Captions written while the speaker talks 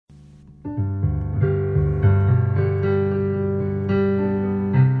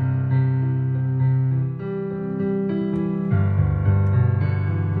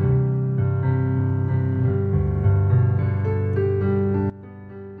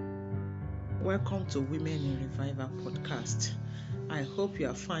Welcome to Women in Revival podcast. I hope you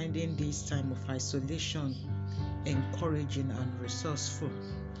are finding this time of isolation encouraging and resourceful.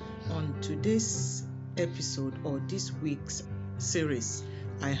 On today's episode or this week's series,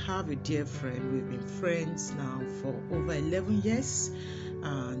 I have a dear friend. We've been friends now for over 11 years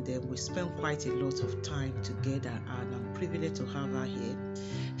and we spent quite a lot of time together, and I'm privileged to have her here.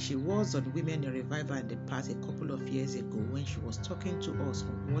 She was on Women in Revival in the past a couple of years ago when she was talking to us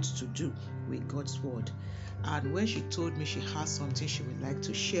on what to do with God's word. And when she told me she has something she would like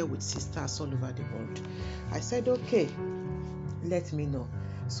to share with sisters all over the world, I said, okay, let me know.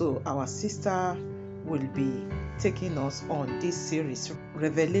 So our sister will be taking us on this series,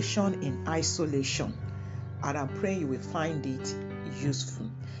 Revelation in Isolation. And I'm praying you will find it useful.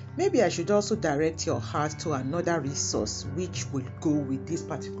 Maybe I should also direct your heart to another resource which will go with this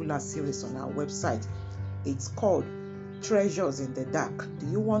particular series on our website. It's called Treasures in the Dark. Do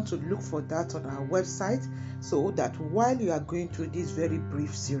you want to look for that on our website so that while you are going through this very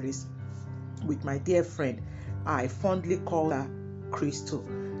brief series with my dear friend, I fondly call her Crystal,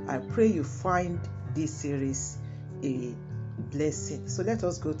 I pray you find this series a blessing. So let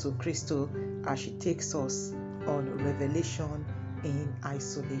us go to Crystal as she takes us on Revelation in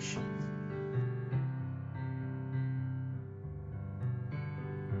Isolation.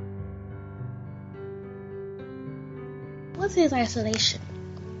 What is isolation?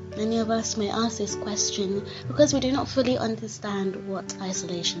 Many of us may ask this question because we do not fully understand what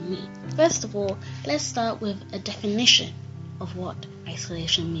isolation means. First of all, let's start with a definition of what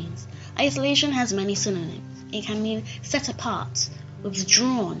isolation means. Isolation has many synonyms. It can mean set apart,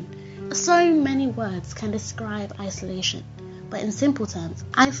 withdrawn. So many words can describe isolation. But in simple terms,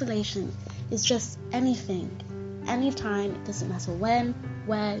 isolation is just anything, anytime, it doesn't matter when,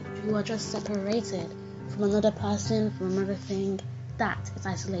 where, you are just separated from another person, from another thing. That is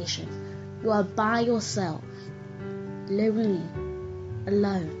isolation. You are by yourself, lonely,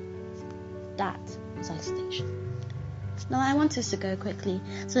 alone. That is isolation. Now I want us to go quickly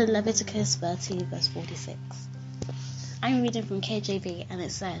to Leviticus 30 verse 46. I'm reading from KJV and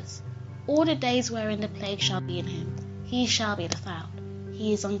it says, "All the days wherein the plague shall be in him, he shall be defiled.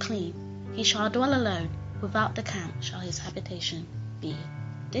 He is unclean. He shall dwell alone. Without the camp shall his habitation be."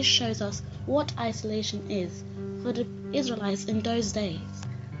 This shows us what isolation is for the Israelites in those days.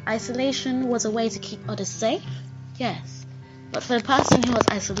 Isolation was a way to keep others safe, yes. But for the person who was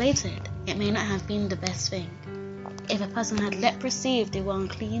isolated, it may not have been the best thing. If a person had leprosy, if they were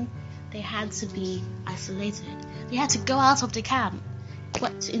unclean, they had to be isolated. They had to go out of the camp,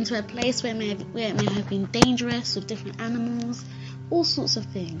 but into a place where it may have been dangerous with different animals, all sorts of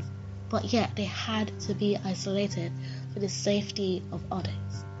things. But yet they had to be isolated for the safety of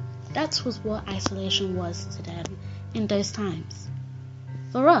others. That was what isolation was to them in those times.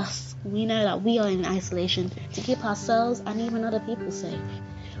 For us, we know that we are in isolation to keep ourselves and even other people safe.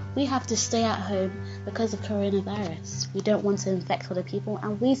 We have to stay at home because of coronavirus. We don't want to infect other people,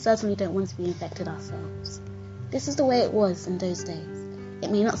 and we certainly don't want to be infected ourselves. This is the way it was in those days.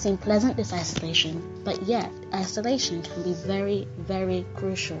 It may not seem pleasant, this isolation, but yet isolation can be very, very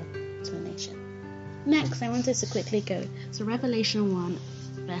crucial to a nation. Next, I want us to quickly go to Revelation 1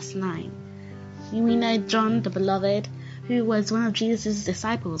 verse 9. We know John the Beloved, who was one of Jesus'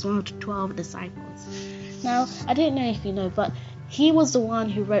 disciples, one of the 12 disciples. Now, I don't know if you know, but he was the one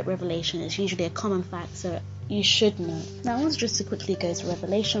who wrote Revelation. It's usually a common fact, so you should know. Now, I want just to quickly go to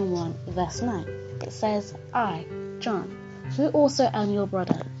Revelation 1 verse 9. It says, "I, John, who also am your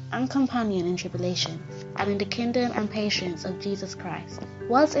brother and companion in tribulation, and in the kingdom and patience of Jesus Christ,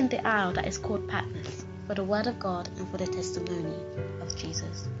 was in the isle that is called Patmos, for the word of God and for the testimony of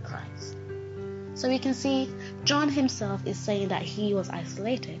Jesus Christ." So we can see John himself is saying that he was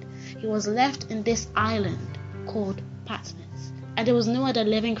isolated. He was left in this island called Patmos, and there was no other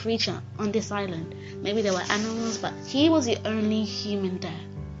living creature on this island. Maybe there were animals, but he was the only human there.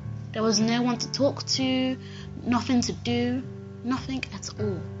 There was no one to talk to, nothing to do, nothing at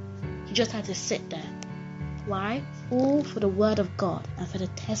all. He just had to sit there. Why? All for the word of God and for the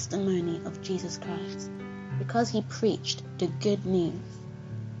testimony of Jesus Christ. Because he preached the good news.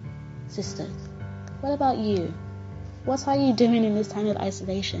 Sisters, what about you? What are you doing in this time of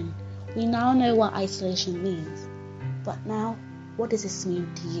isolation? We now know what isolation means. But now, what does this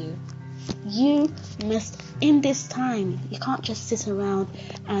mean to you? You must, in this time, you can't just sit around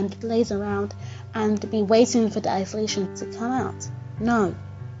and laze around and be waiting for the isolation to come out. No,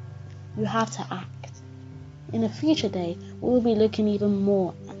 you have to act. In a future day, we will be looking even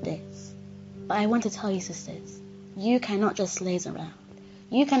more at this. But I want to tell you, sisters, you cannot just laze around.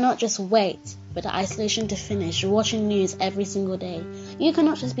 You cannot just wait for the isolation to finish, watching news every single day. You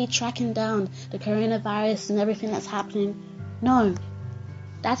cannot just be tracking down the coronavirus and everything that's happening. No,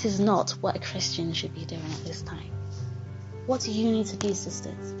 that is not what a Christian should be doing at this time. What do you need to do,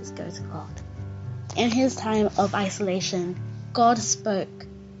 sisters, is go to God. In his time of isolation, God spoke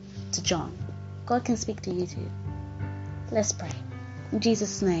to John. God can speak to you too. Let's pray. In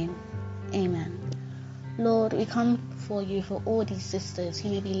Jesus' name, amen. Lord, we come before you for all these sisters who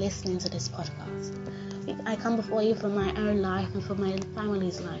may be listening to this podcast. I come before you for my own life and for my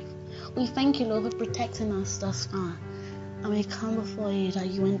family's life. We thank you, Lord, for protecting us thus far. And we come before you that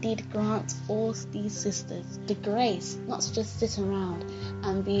you indeed grant all these sisters the grace not to just sit around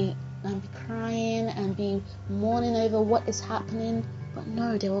and be crying and be mourning over what is happening, but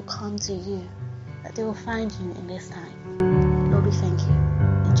no, they will come to you, that they will find you in this time. Lord, we thank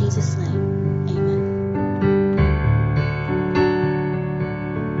you. In Jesus' name, amen.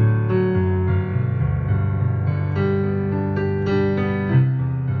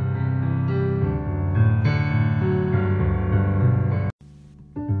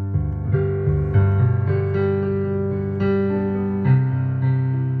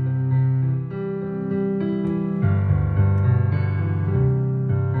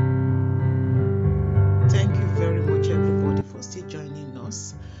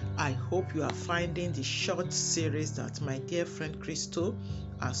 I hope you are finding the short series that my dear friend Crystal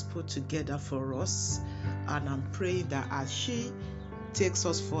has put together for us, and I'm praying that as she takes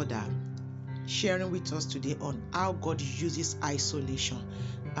us further, sharing with us today on how God uses isolation,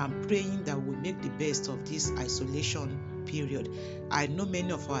 I'm praying that we'll make the best of this isolation period. I know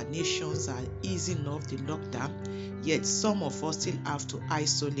many of our nations are easing off the lockdown, yet some of us still have to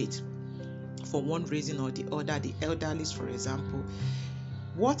isolate for one reason or the other. The elderly, for example.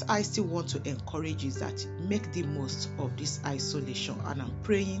 What I still want to encourage is that make the most of this isolation, and I'm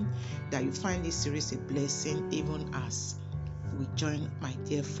praying that you find this series a blessing even as we join my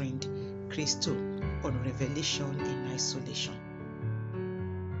dear friend Crystal on Revelation in Isolation.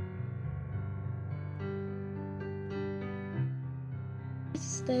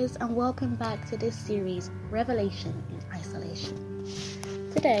 Sisters, and welcome back to this series, Revelation in Isolation.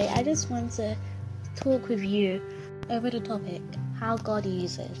 Today, I just want to talk with you over the topic, how God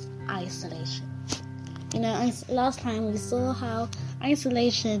uses isolation. Last time we saw how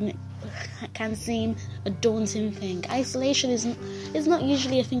isolation can seem a daunting thing. Isolation is not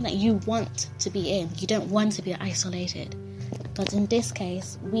usually a thing that you want to be in. You don't want to be isolated. But in this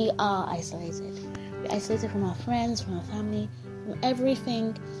case, we are isolated. We're isolated from our friends, from our family, from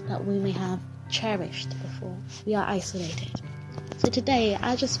everything that we may have cherished before. We are isolated. So today,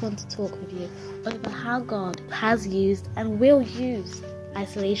 I just want to talk with you about how God has used and will use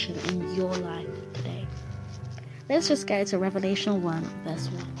isolation in your life today. Let's just go to Revelation 1, verse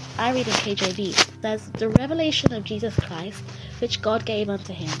 1. I read in KJV. It says, "The revelation of Jesus Christ, which God gave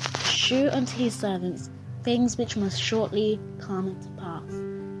unto him, to shew unto his servants things which must shortly come to pass.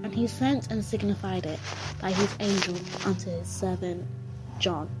 And he sent and signified it by his angel unto his servant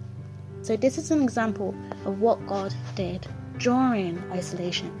John." So this is an example of what God did during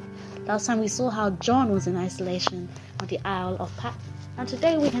isolation. Last time we saw how John was in isolation on the Isle of Patmos. And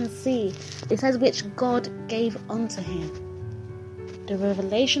today we can see it says which God gave unto him. The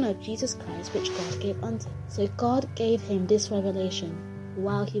revelation of Jesus Christ which God gave unto him. So God gave him this revelation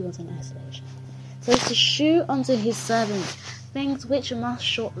while he was in isolation. So it's to shew unto his servant things which must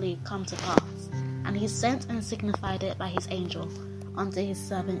shortly come to pass. And he sent and signified it by his angel unto his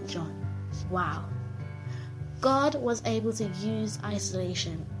servant John. Wow. God was able to use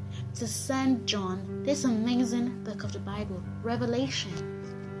isolation to send John this amazing book of the Bible, Revelation.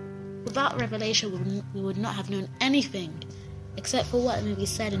 Without Revelation, we would not have known anything except for what may be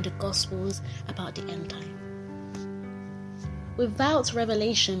said in the Gospels about the end time. Without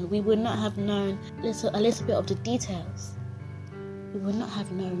Revelation, we would not have known a little bit of the details. We would not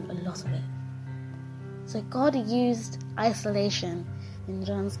have known a lot of it. So God used isolation in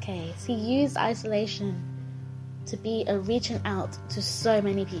John's case. He used isolation to be a reaching out to so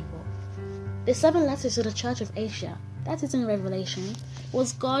many people. The 7 letters to the Church of Asia, that is in Revelation,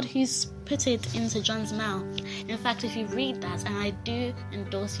 was God who's put it into John's mouth. In fact, if you read that, and I do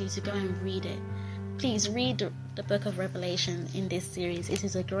endorse you to go and read it, please read the book of Revelation in this series. It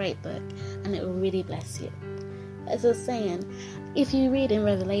is a great book and it will really bless you. As I was saying, if you read in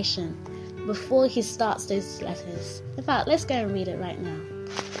Revelation, before he starts those letters, in fact, let's go and read it right now.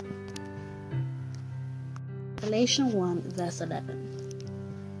 Revelation 1 verse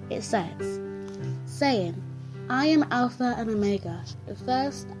 11. It says, saying, "I am Alpha and Omega, the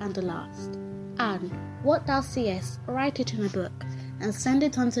first and the last. And what thou seest, write it in a book, and send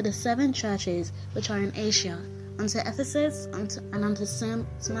it unto the 7 churches which are in Asia, unto Ephesus, and unto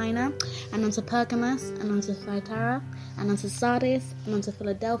Smyrna, and unto Pergamos, and unto Thyatira, and unto Sardis, and unto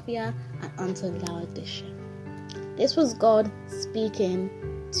Philadelphia, and unto Laodicea. This was God speaking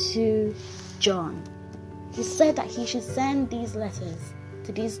to John. He said that he should send these letters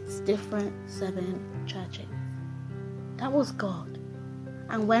to these different 7 churches. That was God.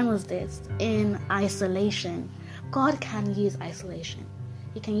 And when was this? In isolation. God can use isolation.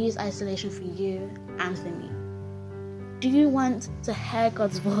 He can use isolation for you and for me. Do you want to hear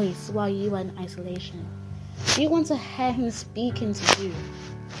God's voice while you are in isolation? Do you want to hear Him speaking to you?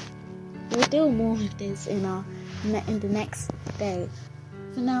 We'll deal more with this in the next day.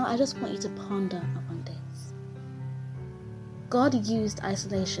 For now, I just want you to ponder upon this. God used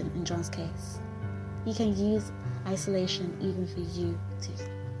isolation in John's case. He can use isolation even for you too.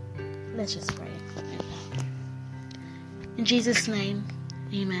 Let's just pray. In Jesus' name,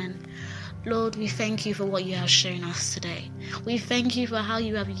 amen. Lord, we thank you for what you have shown us today. We thank you for how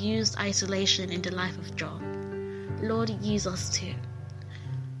you have used isolation in the life of John. Lord, use us too.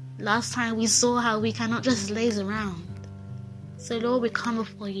 Last time we saw how we cannot just laze around. So Lord, we come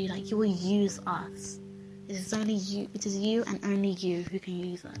before you that you will use us. It is you and only you who can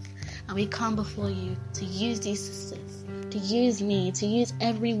use us. And we come before you to use these sisters, to use me, to use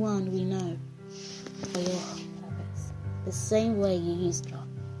everyone we know for your purpose. The same way you used John.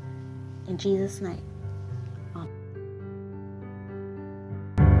 In Jesus' name.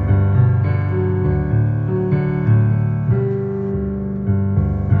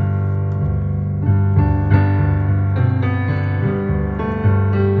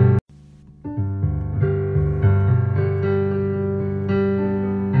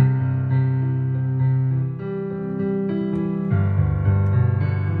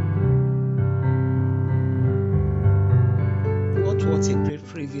 What a great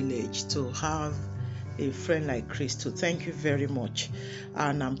privilege to have a friend like Crystal. Thank you very much.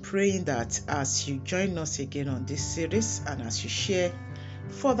 And I'm praying that as you join us again on this series and as you share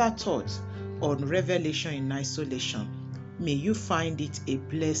further thoughts on revelation in isolation, may you find it a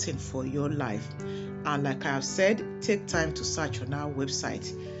blessing for your life. And like I have said, take time to search on our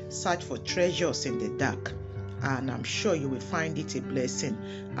website, search for treasures in the dark, and I'm sure you will find it a blessing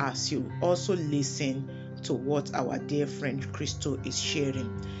as you also listen to what our dear friend Crystal is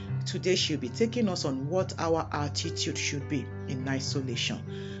sharing. Today she'll be taking us on what our attitude should be in isolation,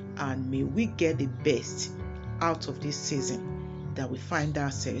 and may we get the best out of this season that we find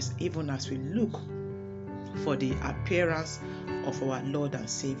ourselves, even as we look for the appearance of our Lord and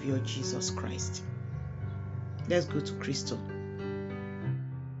Savior Jesus Christ. Let's go to Crystal.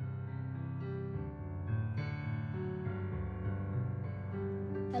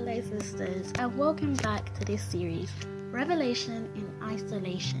 Hello sisters, and welcome back to this series, Revelation in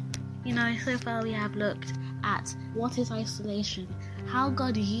Isolation. So far we have looked at what is isolation, how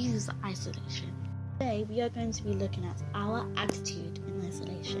God used isolation. Today we are going to be looking at our attitude in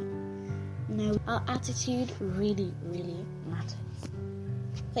isolation. Our attitude really, really matters.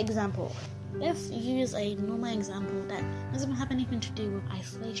 For example, let's use a normal example that doesn't have anything to do with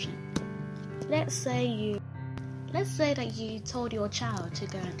isolation. Let's say that you told your child to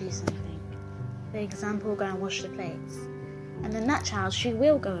go and do something. For example, go and wash the plates. And then that child, she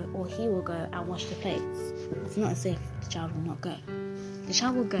will go or he will go and wash the plates. It's not as if the child will not go. The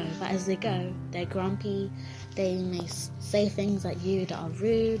child will go, but as they go, they're grumpy. They may say things at you that are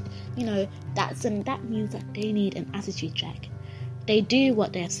rude. That means that they need an attitude check. They do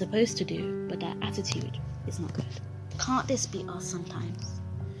what they're supposed to do, but their attitude is not good. Can't this be us sometimes?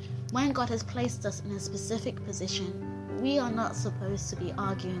 When God has placed us in a specific position, we are not supposed to be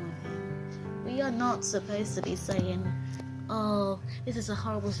arguing with Him. We are not supposed to be saying, oh, this is a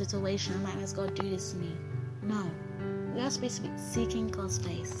horrible situation, why has God do this to me? No. We are supposed to be seeking God's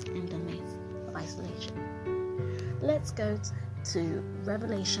face in the midst of isolation. Let's go to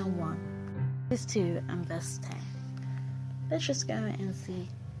Revelation 1, verse 2 and verse 10. Let's just go and see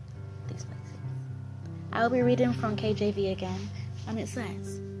these places. I will be reading from KJV again, and it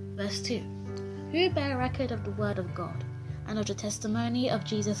says, verse 2, who bear record of the word of God, and of the testimony of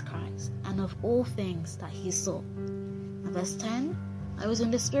Jesus Christ, and of all things that he saw. And verse 10, I was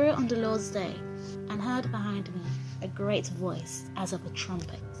in the Spirit on the Lord's day, and heard behind me a great voice as of a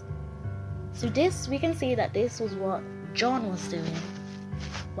trumpet. So we can see that this was what John was doing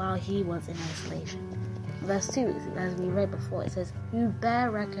while he was in isolation. Verse 2, as we read before, it says, who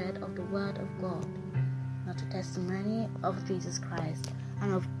bear record of the word of God, and of the testimony of Jesus Christ,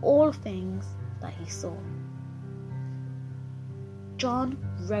 and of all things that he saw. John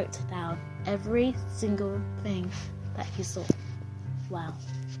wrote down every single thing that he saw. Wow.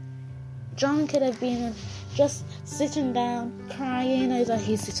 John could have been just sitting down, crying over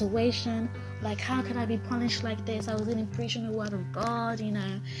his situation. Like, how could I be punished like this? I was only preaching the word of God,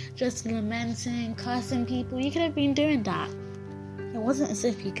 just lamenting, cursing people. You could have been doing that. It wasn't as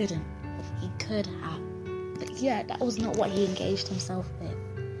if he couldn't. He could have. But yeah, that was not what he engaged himself with.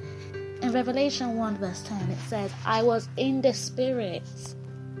 In Revelation 1 verse 10, it says, I was in the Spirit.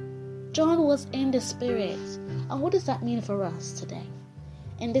 John was in the Spirit. And what does that mean for us today?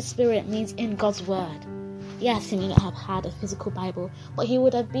 In the Spirit means in God's Word. Yes, he may not have had a physical Bible, but he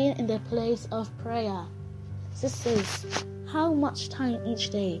would have been in the place of prayer. Sisters, how much time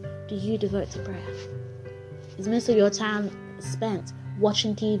each day do you devote to prayer? Is most of your time spent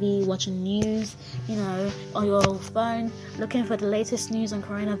watching TV, watching news, on your phone, looking for the latest news on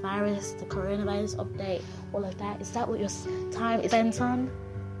coronavirus, the coronavirus update, all of that? Is that what your time is spent on?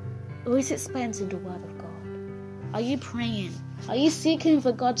 Or is it spent in the Word of God? Are you praying? Are you seeking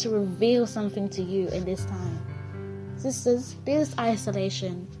for God to reveal something to you in this time? Sisters, this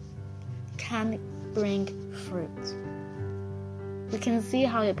isolation can bring fruit. We can see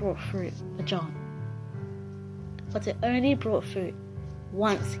how it brought fruit for John. But it only brought fruit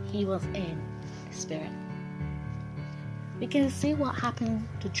once he was in the Spirit. We can see what happened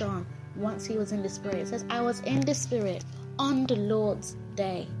to John once he was in the Spirit. It says, I was in the Spirit on the Lord's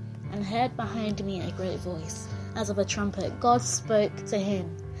day, and heard behind me a great voice, as of a trumpet. God spoke to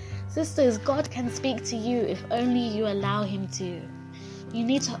him. Sisters, God can speak to you if only you allow him to. You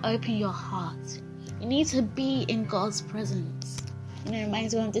need to open your heart. You need to be in God's presence. It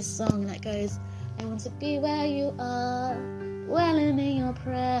reminds me of this song that goes, I want to be where you are, dwelling in your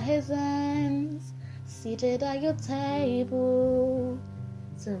presence, seated at your table,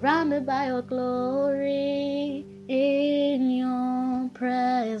 surrounded by your glory, in your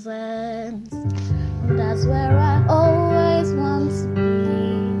presence. That's where I always want to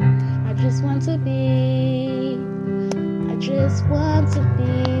be. I just want to be. I just want to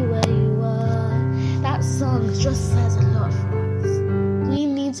be where you are. That song just says a lot for us. We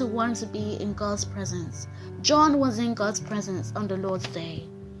need to want to be in God's presence. John was in God's presence on the Lord's day.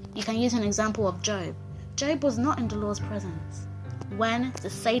 You can use an example of Job. Job was not in the Lord's presence when the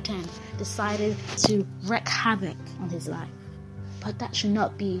Satan decided to wreak havoc on his life. But that should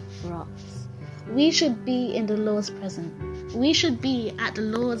not be for us. We should be in the Lord's presence. We should be at the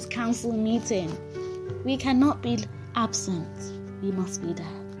Lord's council meeting. We cannot be absent. We must be there.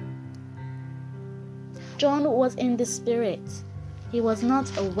 John was in the Spirit. He was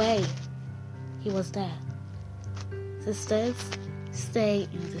not away. He was there. Sisters, stay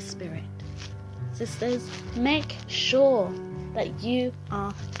in the Spirit. Sisters, make sure that you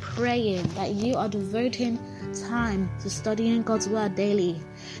are praying, that you are devoting time to studying God's Word daily.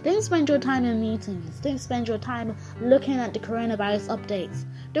 Don't spend your time in meetings. Don't spend your time looking at the coronavirus updates.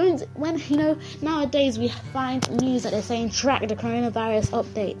 Nowadays we find news that they're saying track the coronavirus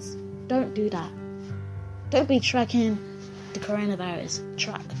updates. Don't do that. Don't be tracking the coronavirus.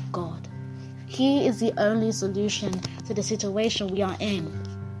 Track God. He is the only solution to the situation we are in.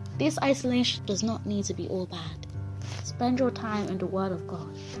 This isolation does not need to be all bad. Spend your time in the Word of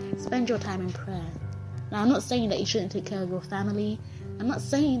God. Spend your time in prayer. Now, I'm not saying that you shouldn't take care of your family. I'm not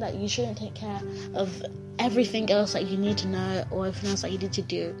saying that you shouldn't take care of everything else that you need to know or everything else that you need to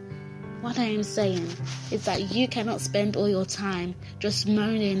do. What I am saying is that you cannot spend all your time just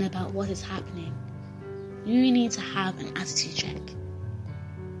moaning about what is happening. You need to have an attitude check.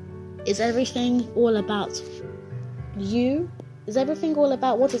 Is everything all about you? Is everything all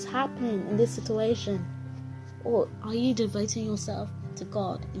about what is happening in this situation? Or are you devoting yourself to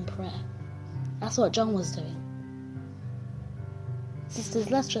God in prayer? That's what John was doing. Sisters,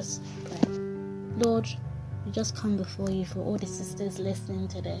 let's just pray. Lord, we just come before you for all the sisters listening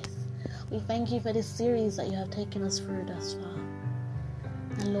to this. We thank you for this series that you have taken us through thus far.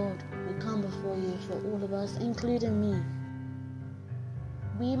 And Lord, we come before you for all of us, including me.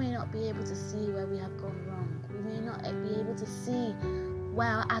 We may not be able to see where we have gone wrong. We may not be able to see where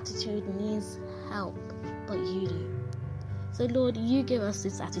our attitude needs help, but you do. So Lord, you give us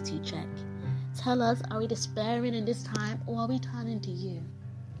this attitude check. Tell us, are we despairing in this time or are we turning to you?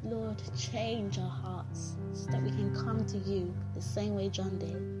 Lord, change our hearts so that we can come to you the same way John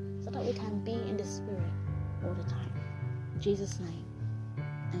did, so that we can be in the Spirit all the time. In Jesus' name,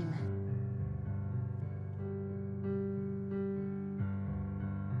 amen.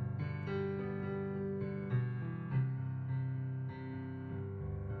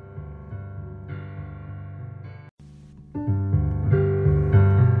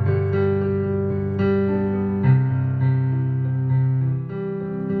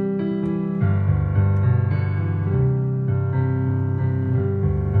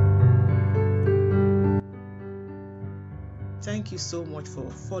 so much for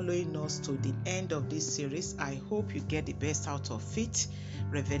following us to the end of this series. I hope you get the best out of it.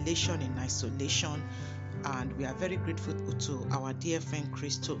 Revelation in isolation. And we are very grateful to our dear friend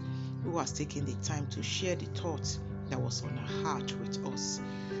Crystal, who has taken the time to share the thoughts that was on her heart with us.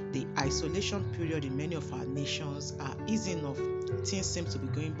 The isolation period in many of our nations are easing off. Things seem to be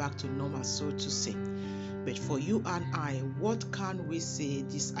going back to normal, so to say. But for you and I, what can we say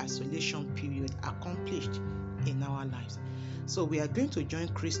this isolation period accomplished in our lives? So we are going to join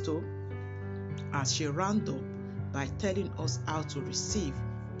Crystal as she rounds up by telling us how to receive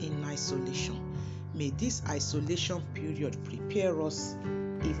in isolation. May this isolation period prepare us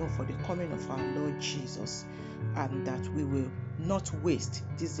even for the coming of our Lord Jesus, and that we will not waste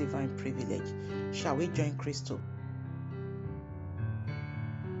this divine privilege. Shall we join Crystal?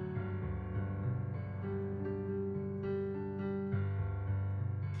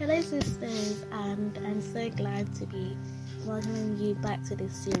 Hello sisters, and I'm so glad to be welcoming you back to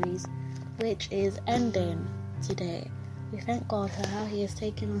this series, which is ending today. We thank God for how He has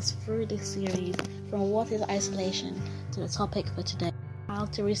taken us through this series from what is isolation to the topic for today, how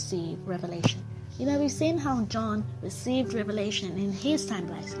to receive revelation. We've seen how John received revelation in his time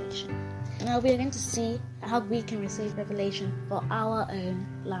of isolation. Now we're going to see how we can receive revelation for our own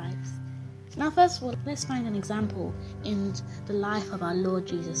lives. Now, first of all, let's find an example in the life of our Lord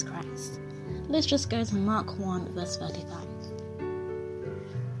Jesus Christ. Let's just go to Mark 1, verse 35.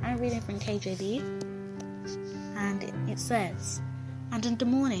 I'm reading from KJV, and it says, "And in the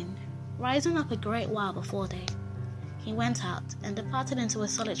morning, rising up a great while before day, he went out and departed into a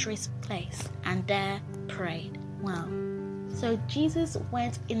solitary place, and there prayed." Wow. So Jesus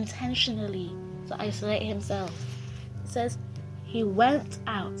went intentionally to isolate himself. It says, he went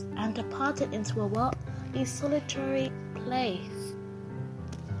out and departed into a solitary place.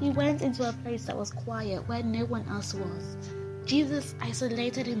 He went into a place that was quiet, where no one else was. Jesus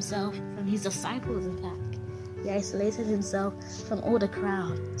isolated himself from his disciples, in fact. He isolated himself from all the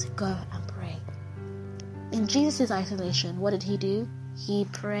crowd to go and pray. In Jesus' isolation, what did he do? He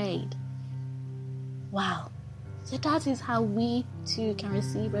prayed. Wow. So that is how we too can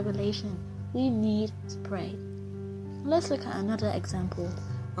receive revelation. We need to pray. Let's look at another example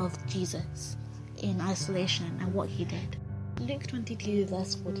of Jesus in isolation and what he did. Luke 22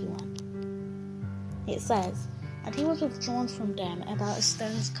 verse 41. It says, "And he was withdrawn from them about a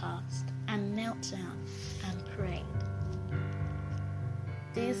stone's cast, and knelt down and prayed."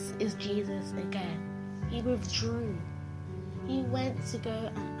 This is Jesus again. He withdrew. He went to go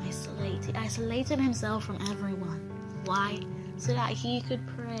and isolate. He isolated himself from everyone. Why? So that he could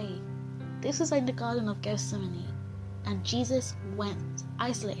pray. This was like the Garden of Gethsemane. And Jesus went to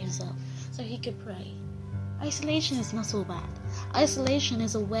isolate himself so he could pray. Isolation is not all bad. Isolation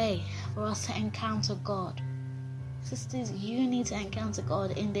is a way for us to encounter God. Sisters, you need to encounter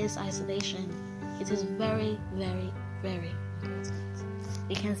God in this isolation. It is very, very, very important.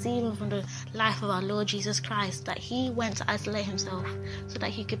 We can see even from the life of our Lord Jesus Christ that he went to isolate himself so that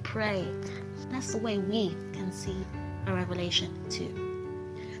he could pray. That's the way we can see a revelation too.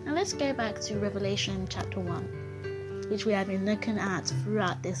 Now let's go back to Revelation chapter 1. Which we have been looking at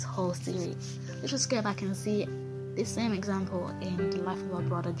throughout this whole series. Let's just go back and see the same example in the life of our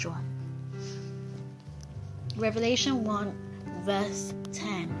brother John. Revelation 1 verse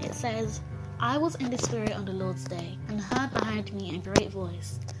 10, it says, "I was in the Spirit on the Lord's day, and heard behind me a great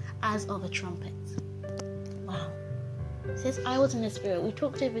voice, as of a trumpet." Wow. It says, "I was in the Spirit." We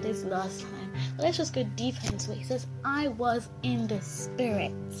talked over this last time, but let's just go deeper into it. He says, "I was in the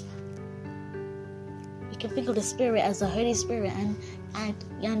Spirit." Can think of the Spirit as the Holy Spirit, and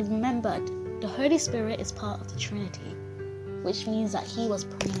remember, the Holy Spirit is part of the Trinity, which means that he was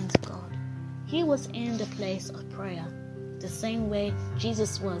praying to God. He was in the place of prayer, the same way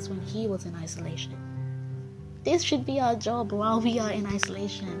Jesus was when he was in isolation. This should be our job while we are in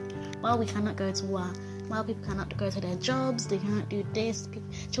isolation, while we cannot go to work, while people cannot go to their jobs, they cannot do this,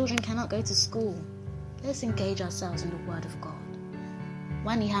 children cannot go to school. Let's engage ourselves in the Word of God.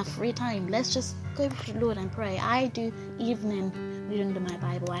 When you have free time, let's just go to the Lord and pray. I do evening reading my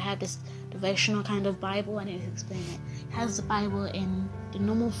Bible. I have this devotional kind of Bible. I need to explain it. It has the Bible in the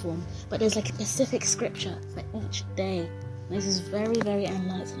normal form, but there's like a specific scripture for each day. This is very, very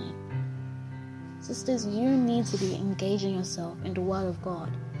enlightening. Sisters, you need to be engaging yourself in the Word of God.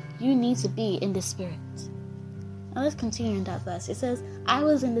 You need to be in the Spirit. Now let's continue in that verse. It says, "I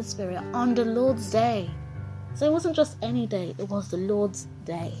was in the Spirit on the Lord's day." So it wasn't just any day, it was the Lord's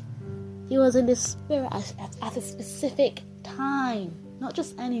day. He was in the Spirit at a specific time, not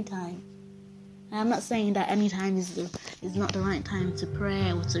just any time. And I'm not saying that any time is not the right time to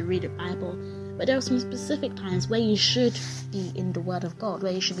pray or to read the Bible. But there are some specific times where you should be in the Word of God,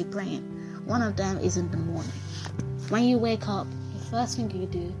 where you should be praying. One of them is in the morning. When you wake up, the first thing you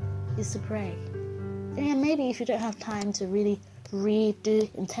do is to pray. And maybe if you don't have time to really do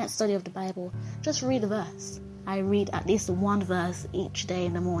intense study of the Bible, just read a verse. I read at least one verse each day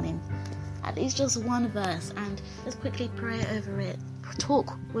in the morning. At least just one verse, and just quickly pray over it.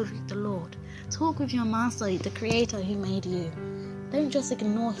 Talk with the Lord. Talk with your Master, the Creator who made you. Don't just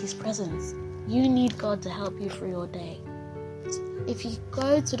ignore His presence. You need God to help you through your day. If you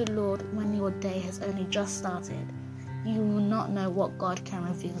go to the Lord when your day has only just started, you will not know what God can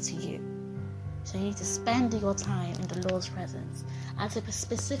reveal to you. So you need to spend your time in the Lord's presence at a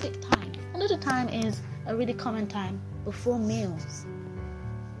specific time. Another time is a really common time before meals.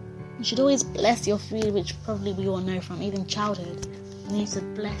 You should always bless your food, which probably we all know from even childhood. You need to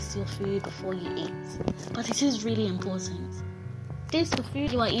bless your food before you eat. But it is really important. The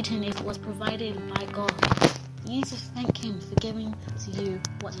food you are eating, if it was provided by God, you need to thank Him for giving to you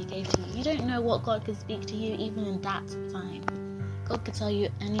what He gave to you. You don't know what God could speak to you even in that time. God could tell you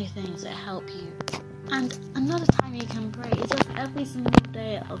anything to help you. And another time you can pray is just every single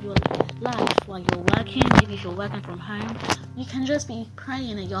day of your life while you're working. Maybe if you're working from home, you can just be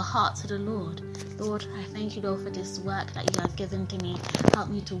praying in your heart to the Lord. Lord, I thank you, Lord, for this work that you have given to me. Help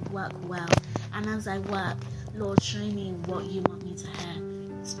me to work well. And as I work, Lord, show me what you want me to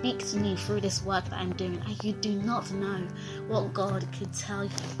hear. Speak to me through this work that I'm doing. And you do not know what God could tell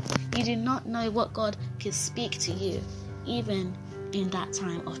you. You do not know what God could speak to you, even in that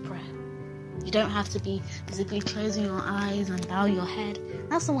time of prayer. You don't have to be physically closing your eyes and bow your head.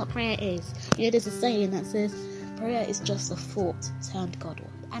 That's not what prayer is. You know, there's a saying that says, prayer is just a thought turned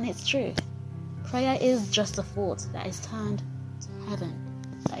Godward. And it's true. Prayer is just a thought that is turned to heaven,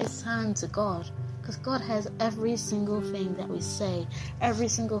 that is turned to God. Because God has every single thing that we say, every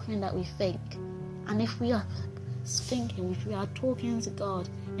single thing that we think. And if we are thinking, if we are talking to God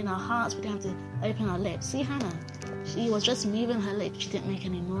in our hearts, we don't have to open our lips. See Hannah, she was just moving her lips, she didn't make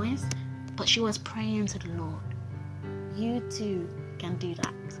any noise, but she was praying to the Lord. You too can do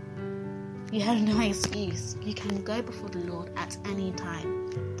that. You have no excuse. You can go before the Lord at any time.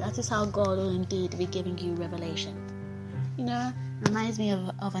 That is how God will indeed be giving you revelation. You know, it reminds me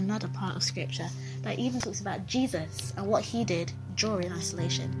of another part of scripture that even talks about Jesus and what He did during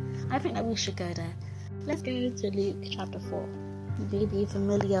isolation. I think that we should go there. Let's go to Luke chapter 4. You'll be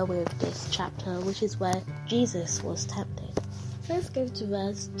familiar with this chapter, which is where Jesus was tempted. Let's go to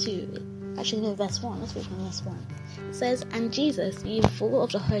verse 2. Actually, no, verse 1. Let's read from verse 1. It says, "And Jesus, being full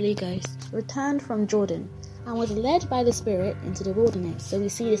of the Holy Ghost, returned from Jordan, and was led by the Spirit into the wilderness." So we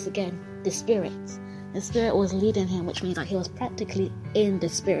see this again, the Spirit. The Spirit was leading him, which means that he was practically in the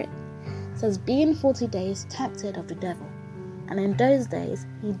Spirit. It says, "Being 40 days tempted of the devil. And in those days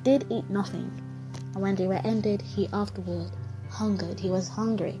he did eat nothing. And when they were ended, he afterward hungered." He was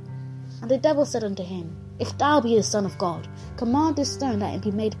hungry. "And the devil said unto him, If thou be the Son of God, command this stone that it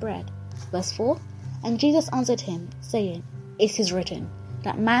be made bread." Verse 4, "And Jesus answered him, saying, It is written,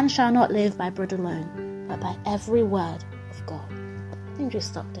 that man shall not live by bread alone, but by every word of God." I think just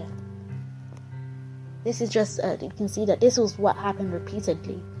stop there. This is just, you can see that this was what happened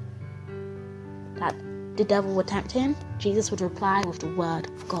repeatedly. That the devil would tempt him, Jesus would reply with the word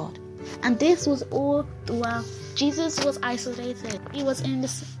of God. And this was all the while Jesus was isolated. He was in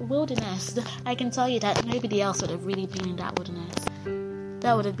this wilderness. I can tell you that nobody else would have really been in that wilderness.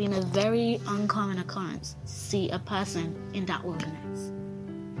 That would have been a very uncommon occurrence to see a person in that wilderness.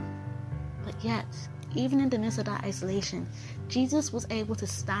 But yet, even in the midst of that isolation, Jesus was able to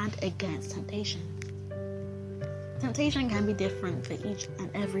stand against temptation. Temptation can be different for each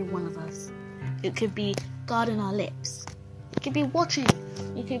and every one of us. It could be God in our lips. It could be watching.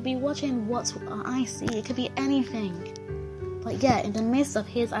 You could be watching what our eyes see. It could be anything. But yet, in the midst of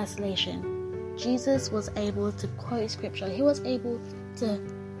his isolation, Jesus was able to quote scripture. He was able to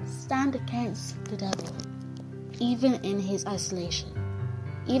stand against the devil, even in his isolation.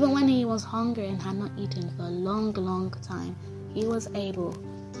 Even when he was hungry and had not eaten for a long, long time, he was able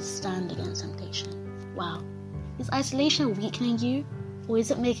to stand against temptation. Wow. Is isolation weakening you, or is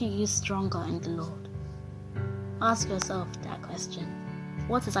it making you stronger in the Lord? Ask yourself that question.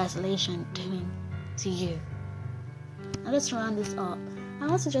 What is isolation doing to you? Now let's round this up. I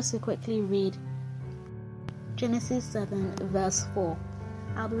want to just quickly read Genesis 7 verse 4.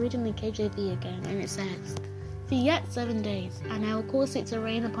 I'll be reading the KJV again, and it says, "For yet 7 days, and I will cause it to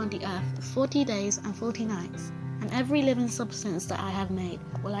rain upon the earth 40 days and 40 nights, and every living substance that I have made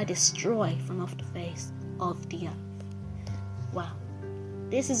will I destroy from off the face of the earth." Wow.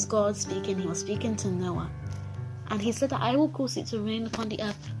 This is God speaking. He was speaking to Noah. And he said that I will cause it to rain upon the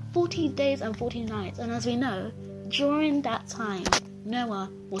earth 40 days and 40 nights. And as we know, during that time, Noah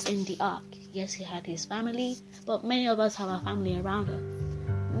was in the ark. Yes, he had his family, but many of us have our family around us.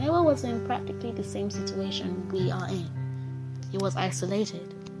 Noah was in practically the same situation we are in. He was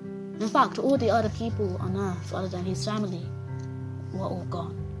isolated. In fact, all the other people on earth other than his family were all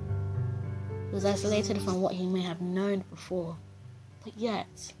gone. He was isolated from what he may have known before, but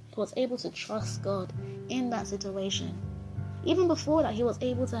yet he was able to trust God in that situation. Even before that, he was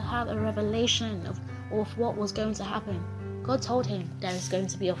able to have a revelation of what was going to happen. God told him, there is going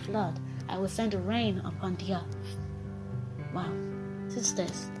to be a flood. I will send rain upon the earth. Wow.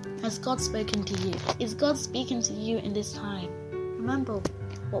 Sisters, has God spoken to you? Is God speaking to you in this time? Remember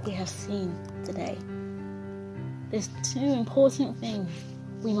what we have seen today. There's two important things.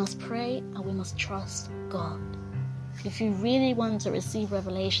 We must pray and we must trust God. If you really want to receive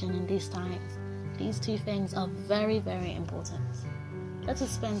revelation in these times, these two things are very, very important. Let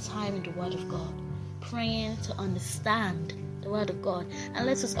us spend time in the Word of God, praying to understand the Word of God, and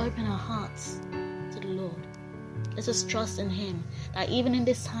let us open our hearts to the Lord. Let us trust in Him that even in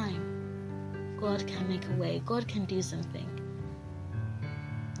this time, God can make a way. God can do something.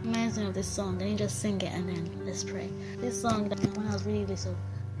 Reminds me of this song. Let me just sing it and then let's pray. This song, when I was really little,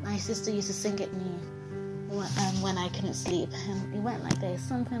 my sister used to sing it me when I couldn't sleep. And it went like this,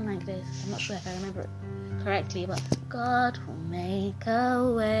 something like this. I'm not sure if I remember it correctly, but God will make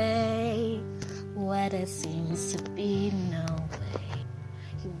a way where there seems to be no way.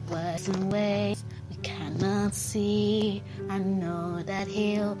 He works in ways we cannot see. I know that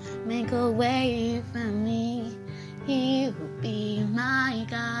He'll make a way for me. He will be my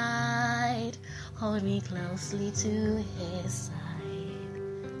guide. Hold me closely to His side.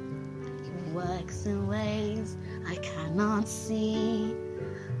 He works in ways I cannot see.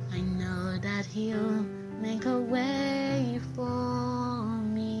 I know that He'll make a way for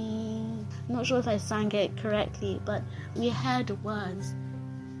me. I'm not sure if I sang it correctly, but we heard the words,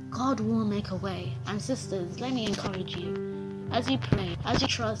 God will make a way. And sisters, let me encourage you. As you pray, as you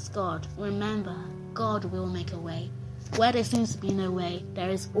trust God, remember, God will make a way. Where there seems to be no way, there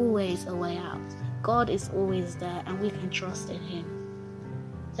is always a way out. God is always there and we can trust in Him.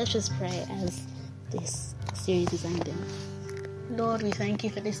 Let's just pray as this series is ending. Lord, we thank You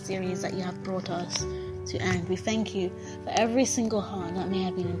for this series that You have brought us to end. We thank You for every single heart that may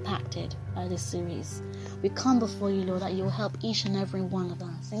have been impacted by this series. We come before You, Lord, that You will help each and every one of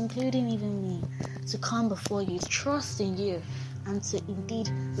us, including even me, to come before You, trust in You, and to indeed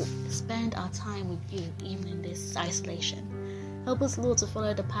spend our time with You, even in this isolation. Help us, Lord, to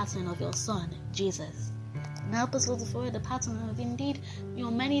follow the pattern of Your Son, Jesus. And help us, Lord, to follow the pattern of indeed Your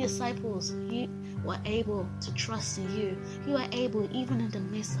many disciples who were able to trust in You. You are able, even in the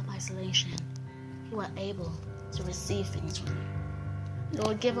midst of isolation, You are able to receive things from You.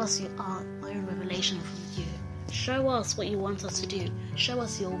 Lord, give us our own revelation from You. Show us what You want us to do. Show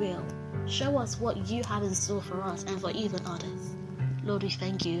us Your will. Show us what You have in store for us and for even others. Lord, we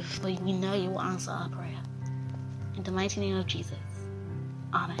thank You, for we know You will answer our prayer. In the mighty name of Jesus.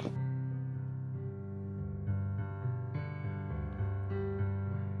 Amen.